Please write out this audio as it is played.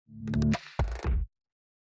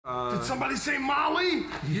Did somebody say Molly?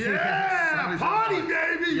 Yeah! Party,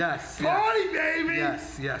 baby! Yes. Party, baby!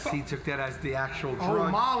 Yes. He took that as the actual drug. Oh,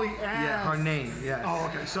 Molly asked. Yeah, her name, yes. Oh,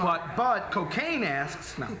 okay. So, but cocaine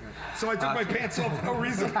asks. No. So I took my pants off for no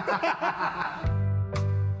reason.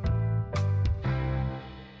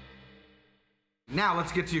 Now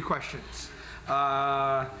let's get to your questions.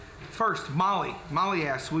 First, Molly. Molly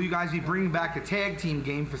asks, will you guys be bringing back the tag team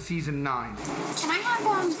game for season 9? Can I have a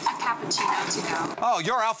cappuccino to go? Oh,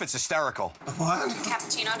 your outfit's hysterical. What?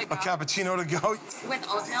 Cappuccino to go. A cappuccino to go? With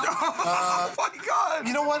oat milk? Oh my God!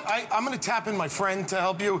 You know what? I'm gonna tap in my friend to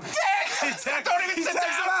help you. Don't even sit down!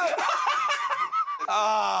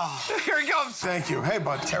 Here he comes. Thank you. Hey,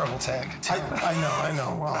 bud. Terrible tag. I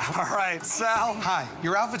know. Well. All right, Sal. Hi,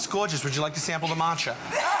 your outfit's gorgeous. Would you like to sample the matcha?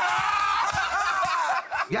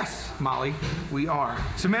 Yes, Molly, we are.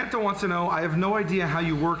 Samantha wants to know, I have no idea how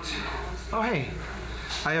you worked. Oh, hey.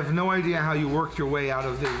 I have no idea how you worked your way out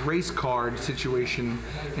of the race card situation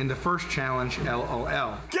in the first challenge,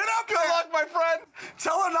 LOL. Get up! Good luck, my friend.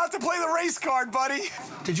 Tell her not to play the race card, buddy.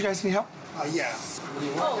 Did you guys need help? Yeah.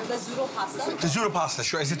 Oh, the zoodle pasta? The zoodle pasta,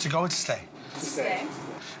 sure. Is it to go or to stay? To stay.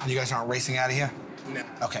 And you guys aren't racing out of here? No.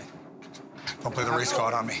 Okay. Don't play the race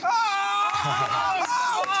card on me.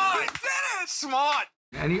 Oh, we did it! Smart.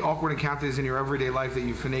 Any awkward encounters in your everyday life that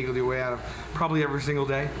you finagled your way out of? Probably every single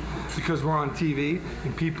day, because we're on TV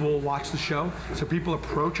and people watch the show. So people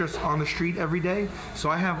approach us on the street every day. So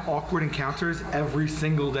I have awkward encounters every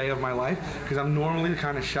single day of my life because I'm normally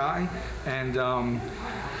kind of shy and I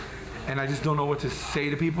just don't know what to say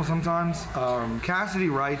to people sometimes. Cassidy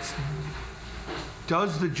writes,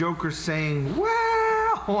 does the Joker saying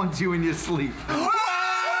 "wow" haunt you in your sleep?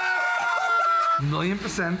 Million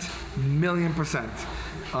percent.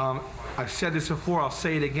 I've said this before, I'll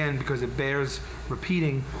say it again because it bears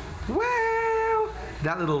repeating. Well,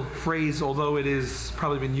 that little phrase, although it has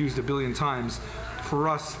probably been used a billion times, for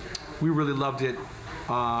us, we really loved it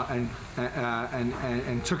and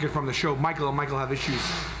took it from the show. Michael and Michael Have Issues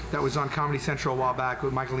that was on Comedy Central a while back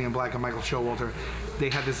with Michael Ian Black and Michael Showalter. They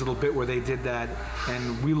had this little bit where they did that,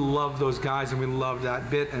 and we love those guys and we love that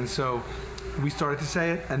bit, and so we started to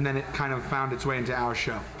say it, and then it kind of found its way into our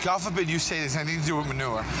show. God forbid you say this has anything to do with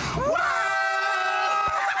manure. Please,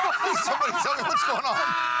 somebody tell me what's going on.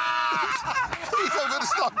 Please, I'm gonna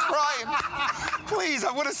start crying. Please,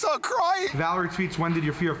 I'm gonna start crying. Valerie tweets, when did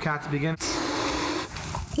your fear of cats begin?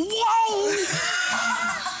 Whoa!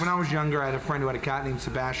 When I was younger, I had a friend who had a cat named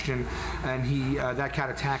Sebastian, and that cat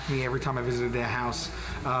attacked me every time I visited their house.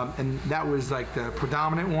 And that was like the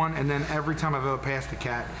predominant one, and then every time I've ever passed a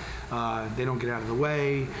cat, they don't get out of the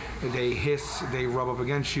way, they hiss, they rub up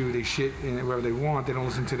against you, they shit wherever they want, they don't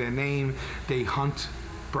listen to their name, they hunt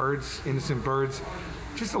birds, innocent birds.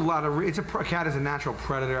 Just a lot of, a cat is a natural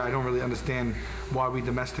predator. I don't really understand why we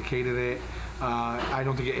domesticated it. I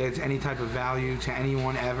don't think it adds any type of value to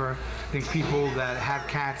anyone ever. I think people that have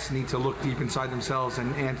cats need to look deep inside themselves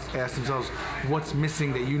and ask themselves, what's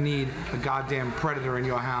missing that you need a goddamn predator in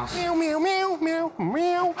your house? Meow, meow, meow, meow,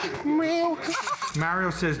 meow, meow.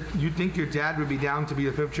 Mario says, you think your dad would be down to be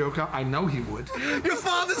the 5th Joker? I know he would. Your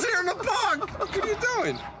father's here in the park. What are you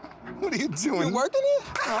doing? What are you doing? You working here?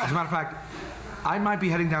 As a matter of fact, I might be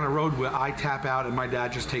heading down a road where I tap out and my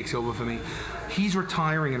dad just takes over for me. He's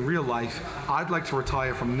retiring in real life. I'd like to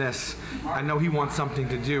retire from this. I know he wants something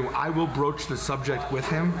to do. I will broach the subject with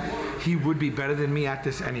him. He would be better than me at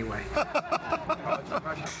this anyway.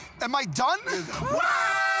 Am I done?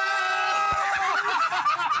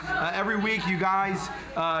 Every week, you guys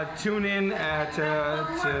tune in at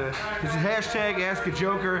this is hashtag Ask a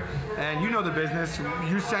Joker, and you know the business.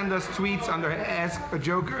 You send us tweets under Ask a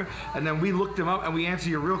Joker, and then we look them up and we answer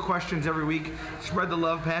your real questions every week. Spread the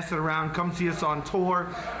love, pass it around. Come see us on tour.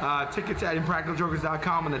 Tickets at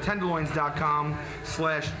impracticaljokers.com and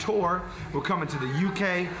thetenderloins.com/tour. We're coming to the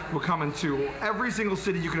UK. We're coming to every single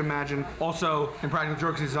city you can imagine. Also, Impractical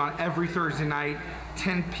Jokers is on every Thursday night,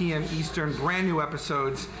 10 p.m. Eastern, brand new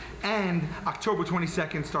episodes. And October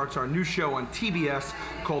 22nd starts our new show on TBS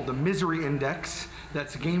called The Misery Index.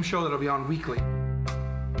 That's a game show that'll be on weekly.